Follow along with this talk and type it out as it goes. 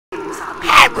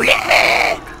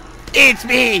It's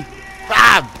me,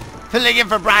 Bob. Filling in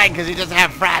for Brian because he doesn't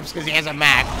have Fraps because he has a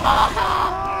Mac.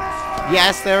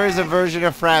 Yes, there is a version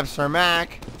of Fraps for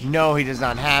Mac. No, he does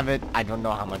not have it. I don't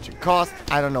know how much it costs.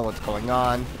 I don't know what's going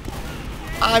on.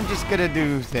 I'm just gonna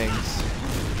do things.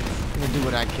 I'm gonna do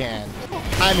what I can.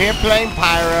 I'm here playing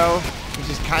Pyro, which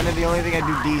is kind of the only thing I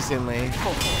do decently.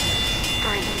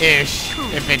 Ish,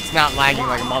 if it's not lagging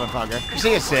like a motherfucker. You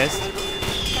see assist.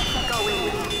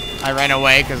 I ran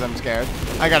away because I'm scared.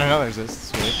 I got another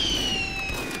assist. Sweet.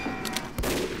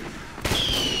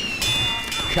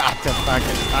 Got the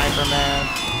fucking sniper, man.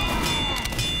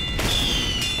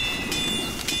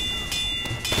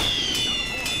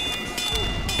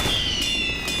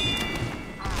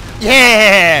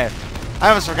 Yeah! I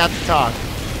almost forgot to talk.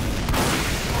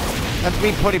 That's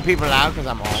me putting people out because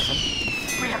I'm awesome.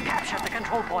 We have captured the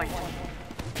control point.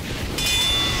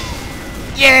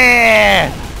 Yeah!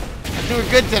 I'm doing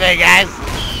good today, guys.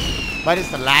 But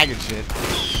it's the lag and shit.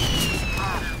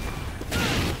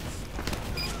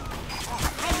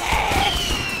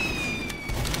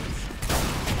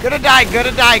 Gonna die,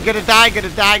 gonna die, gonna die, gonna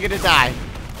die, gonna die.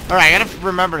 Alright, I gotta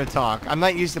remember to talk. I'm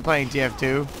not used to playing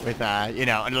TF2 with, you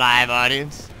know, a live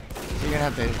audience. So you're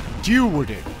gonna have to deal with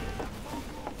it.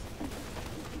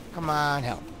 Come on,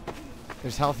 help.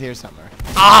 There's health here somewhere.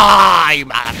 Ah, you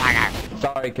motherfucker!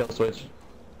 Sorry, kill switch.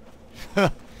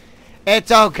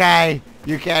 It's okay.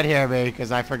 You can't hear me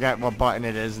because I forget what button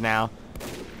it is now.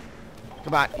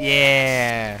 Come on.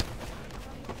 Yeah.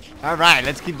 Alright,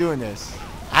 let's keep doing this.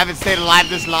 I haven't stayed alive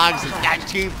this long since that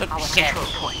cheap shit.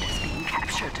 Point is being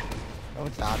captured. No,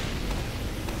 it's not.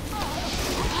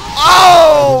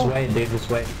 Oh! This way, dude, this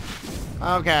way.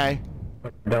 Okay.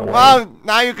 Don't worry. Well,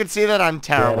 now you can see that I'm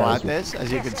terrible Yeah, at this, as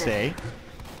you can see.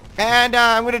 And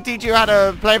I'm going to teach you how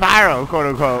to play Pyro, quote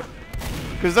unquote.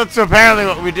 Because that's apparently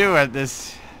what we do at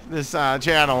this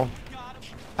channel.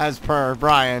 As per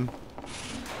Brian.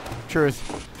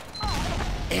 Truth.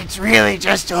 It's really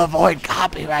just to avoid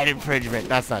copyright infringement.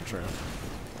 That's not true.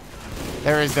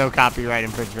 There is no copyright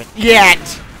infringement.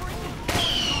 Yet!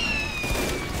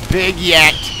 Big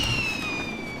yet.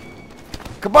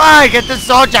 Come on, get the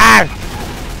soldier!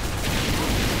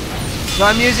 So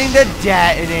I'm using the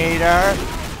detonator.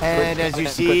 And as you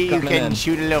see, you can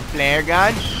shoot a little flare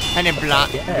gun. And it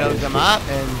blows them up.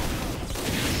 And...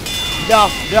 No.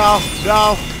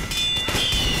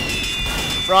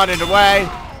 Running away.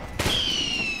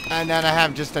 And then I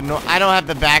have just a I don't have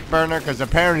the back burner because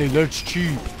apparently that's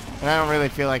cheap. And I don't really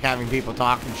feel like having people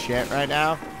talking shit right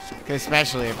now.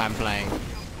 Especially if I'm playing.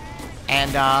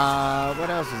 And what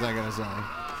else was I gonna say?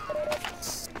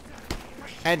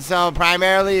 And so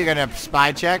primarily you're gonna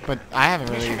spy check, but I haven't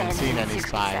really even seen any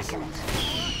spies.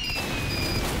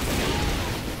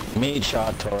 Meat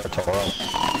shot Toro.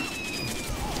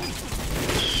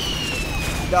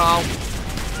 No.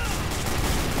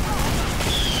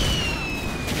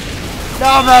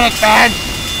 No, medic man!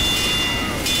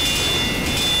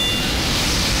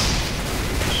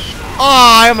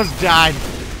 Oh, I almost died.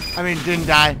 I mean, didn't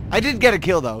die. I did get a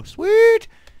kill, though. Sweet!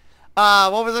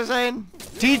 What was I saying?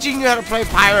 Teaching you how to play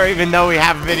Pyro, even though we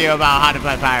have a video about how to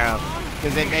play Pyro.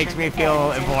 Because it makes me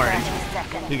feel important.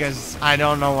 Because I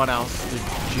don't know what else to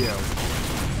do.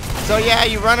 So, yeah,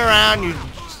 you run around, you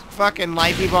fucking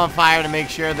light people on fire to make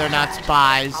sure they're not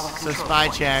spies. So, spy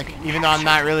check. Even though I'm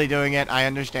not really doing it, I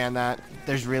understand that.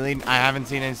 I haven't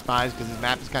seen any spies because this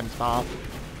map is kind of small.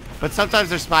 But sometimes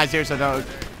there's spies here, so don't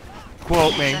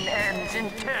quote me.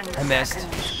 I missed.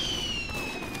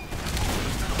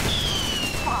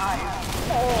 5,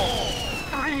 4,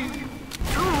 3,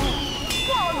 2,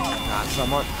 1. Got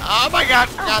someone. Oh my god,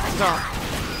 got the top.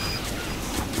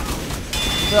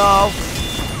 No.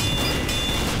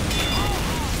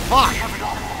 Fuck.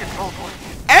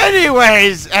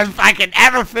 Anyways, if I can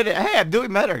ever fit it. Hey, I'm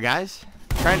doing better, guys.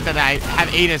 Granted, I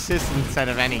have 8 assists instead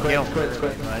of any kills.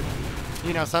 But,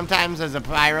 you know, sometimes as a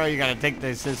Pyro, you gotta take the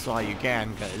assists while you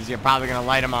can, because you're probably gonna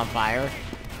light them on fire.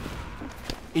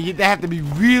 They have to be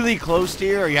really close to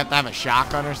you, or you have to have a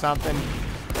shotgun or something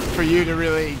for you to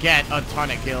really get a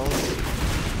ton of kills.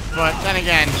 But then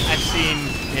again, I've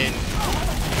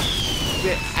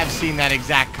seen that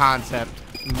exact concept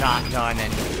not done,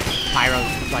 and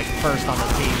Pyro's like first on the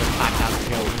team with 5,000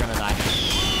 kills. We're gonna die.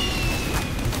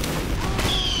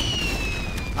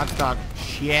 I'm stuck.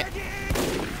 Shit.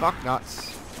 Fuck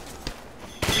nuts.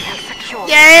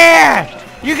 Yeah!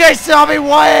 You guys saw me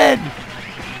win!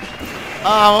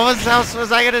 What else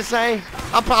was I gonna say?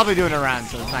 I'll probably do it around,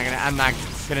 so it's not gonna. I'm not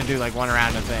gonna do like one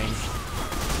round of things.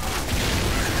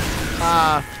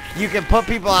 You can put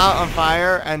people out on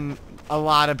fire, and a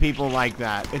lot of people like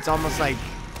that. It's almost like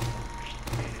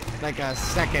like a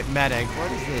second medic.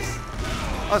 What is this?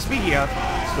 Oh, speaking of,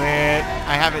 sweet,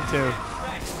 I have it too.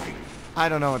 I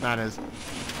don't know what that is.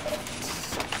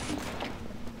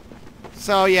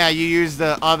 So yeah, you use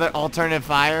the other alternative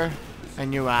fire,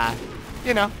 and you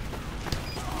know,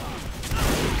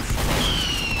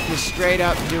 just straight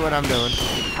up do what I'm doing.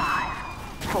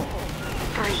 5, 4,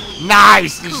 3.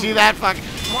 Nice! You see that? Fuck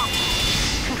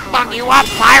you up,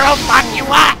 Pyro! Fuck you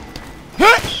up!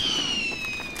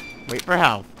 Wait for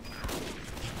help.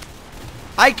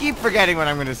 I keep forgetting what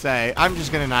I'm gonna say. I'm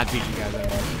just gonna not teach you guys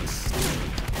anymore.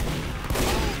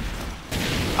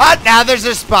 Oh, now there's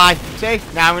a spy. See?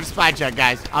 Now I'm gonna spy check,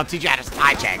 guys. I'll teach you how to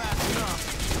spy check.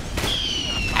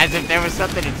 As if there was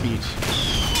something to teach.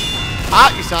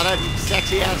 Oh, you saw that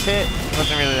sexy ass hit? It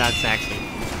wasn't really that sexy.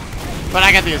 But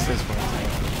I got the assist for it.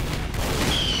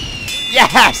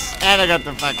 Yes! And I got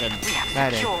the fucking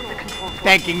medic.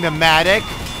 Thanking the medic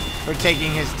for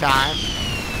taking his time.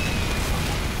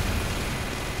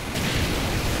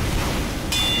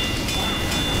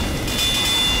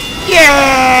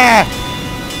 Yeah!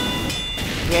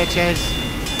 Bitches.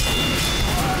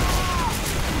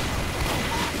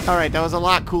 Alright, that was a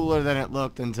lot cooler than it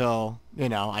looked until, you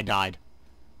know, I died.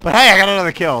 But hey, I got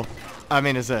another kill. I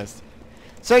mean, assist.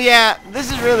 So yeah,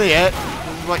 this is really it.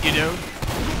 This is what you do.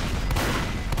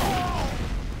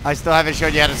 I still haven't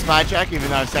showed you how to spy check, even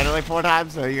though I've said it like 4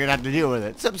 times, so you're gonna have to deal with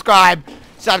it. Subscribe!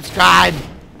 Subscribe!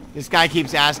 This guy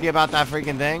keeps asking about that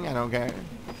freaking thing. I don't care.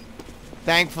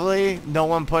 Thankfully, no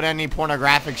one put any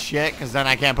pornographic shit, because then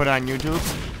I can't put it on YouTube.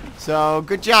 So,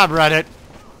 good job, Reddit.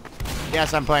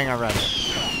 Yes, I'm playing on Reddit.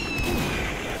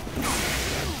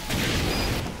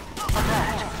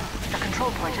 Alert. The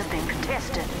control point is being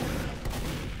contested.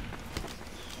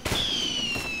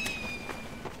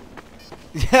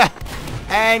 Yeah.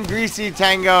 And Greasy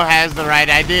Tango has the right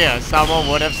idea. Someone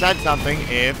would have said something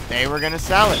if they were going to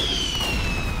sell it.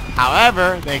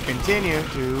 However, they continue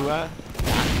to...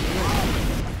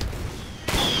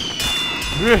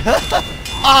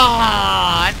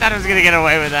 Ah, I thought I was going to get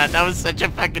away with that. That was such a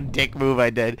fucking dick move I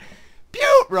did.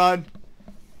 Pew! Run.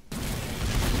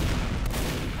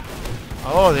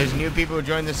 Oh, there's new people who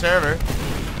joined the server.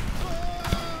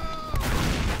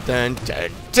 Dun,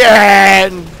 dun,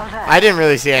 dun. I didn't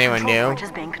really see anyone new.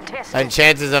 And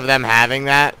chances of them having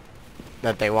that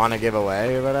they want to give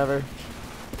away or whatever.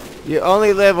 You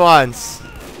only live once.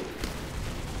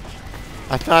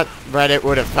 I thought Reddit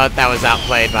would have thought that was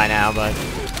outplayed by now, but...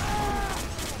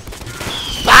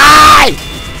 Bye!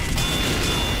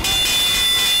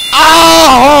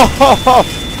 Oh!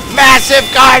 Massive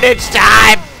carnage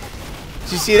time!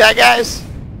 Did you see that, guys?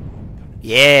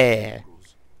 Yeah.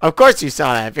 Of course you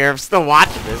saw that if you're still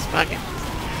watching this. Fucking.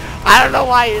 I don't know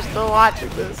why you're still watching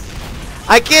this.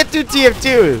 I can't do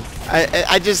TF2.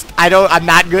 I'm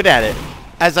not good at it.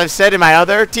 As I've said in my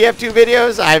other TF2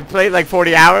 videos, I've played like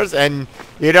 40 hours, and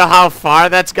you know how far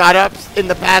that's got up in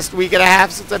the past week and a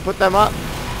half since I put them up?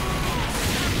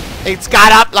 It's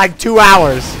got up like 2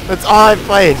 hours. That's all I've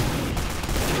played.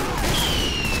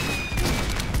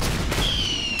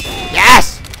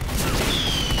 Yes!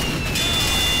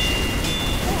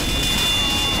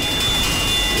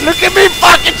 Look at me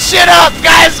fucking shit up,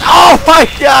 guys! Oh my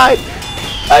god!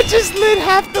 I just lit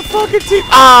half the fucking team.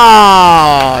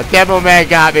 Oh, Demo Man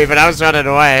got me, but I was running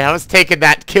away. I was taking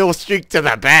that kill streak to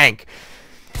the bank.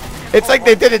 It's like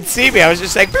they didn't see me. I was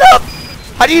just like, bloop!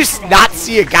 How do you not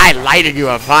see a guy lighting you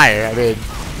on fire? I mean,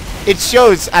 it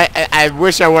shows. I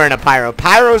wish I weren't a pyro.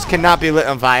 Pyros cannot be lit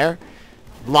on fire,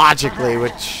 logically,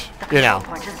 which, you know.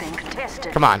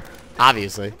 Come on,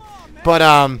 obviously. But,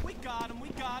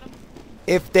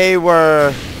 if they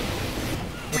were...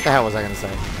 What the hell was I going to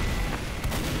say?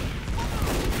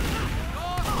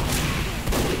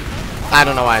 I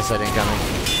don't know why I said incoming.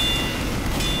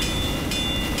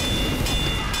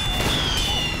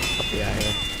 Yeah,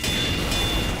 here.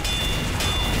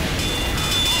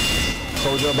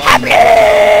 Soldier above Happy! me.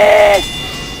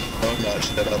 Oh no,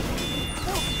 shut up.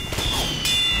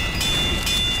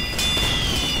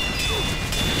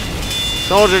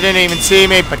 Soldier didn't even see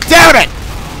me, but damn it!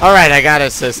 Alright, I got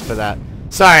assist for that.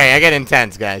 Sorry, I get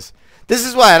intense, guys. This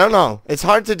is why, I don't know. It's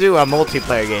hard to do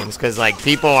multiplayer games, because, like,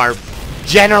 people are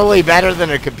generally better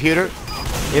than a computer.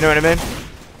 You know what I mean?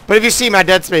 But if you see my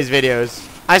Dead Space videos,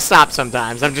 I stop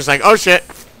sometimes. I'm just like, oh shit,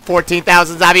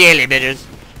 14,000 zombie alien bitches.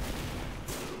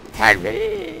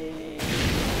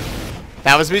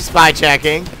 That was me spy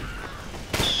checking.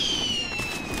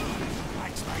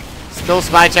 Still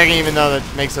spy checking even though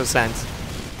that makes no sense.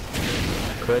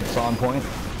 Crits on point.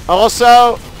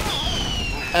 Also,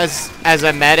 as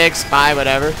a medic, spy,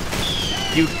 whatever,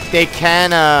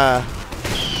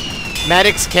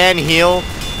 medics can heal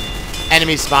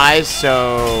enemy spies,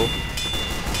 so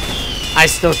I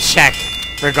still check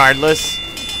regardless.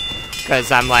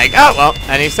 Because I'm like, oh, well,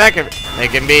 any second. They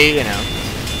can be, you know.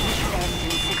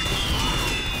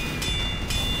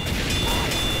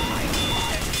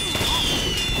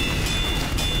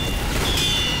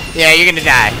 Yeah, you're gonna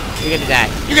die. You're gonna die.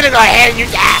 You're gonna go ahead and you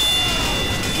die.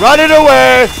 Run it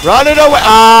away. Run it away.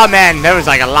 Oh, man. There was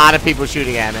like a lot of people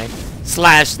shooting at me.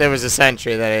 Slash, there was a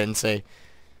sentry that I didn't see.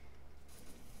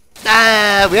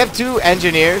 We have 2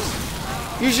 engineers.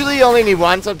 Usually you only need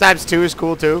 1. Sometimes 2 is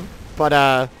cool too. But,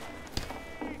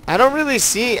 I don't really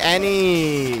see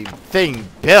anything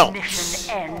built.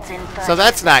 So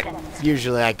that's not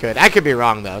usually I could be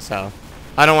wrong though, so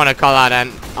I don't want to call out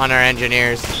on our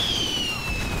engineers.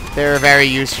 They're very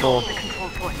useful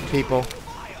people.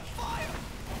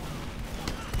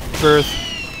 Truth.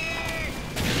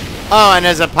 Oh, and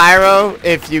as a pyro,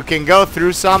 if you can go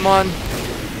through someone,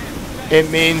 it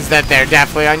means that they're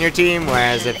definitely on your team,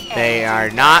 whereas if they are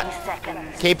not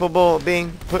capable of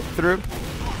being put through.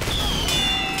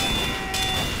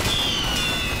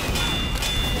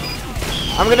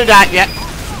 I'm gonna die. Yeah.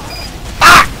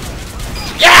 Ah!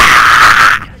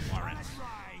 Yeah!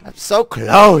 I'm so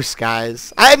close,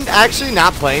 guys. I'm actually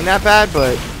not playing that bad,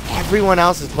 but everyone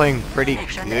else is playing pretty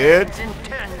good.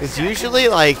 It's usually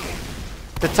like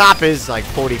the top is like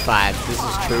 45. This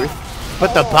is truth.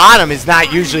 But the bottom is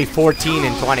not usually 14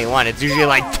 and 21. It's usually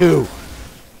like 2.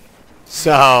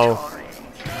 So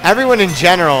everyone in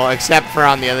general, except for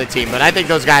on the other team. But I think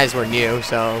those guys were new,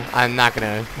 so I'm not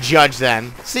going to judge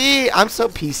them. See, I'm so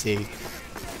PC.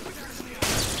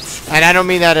 And I don't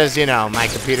mean that as, you know, my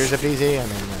computer's a PC. I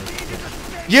mean,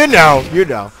 like, you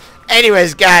know.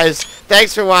 Anyways, guys,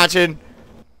 thanks for watching.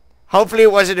 Hopefully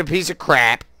it wasn't a piece of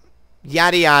crap.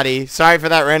 Yada yada. Sorry for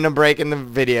that random break in the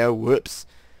video. Whoops.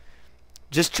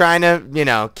 Just trying to, you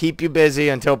know, keep you busy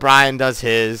until Brian does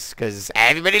his. Because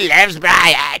everybody loves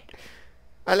Brian.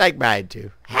 I like Brian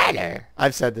too. Hello.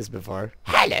 I've said this before.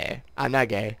 Hello. I'm not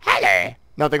gay. Hello.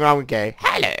 Nothing wrong with gay.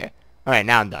 Hello. Alright,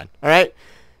 now I'm done. Alright?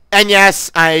 And yes,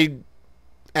 I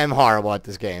am horrible at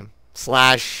this game.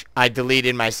 Slash, I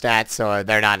deleted my stats so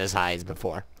they're not as high as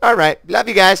before. Alright. Love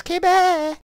you guys. Okay, bye.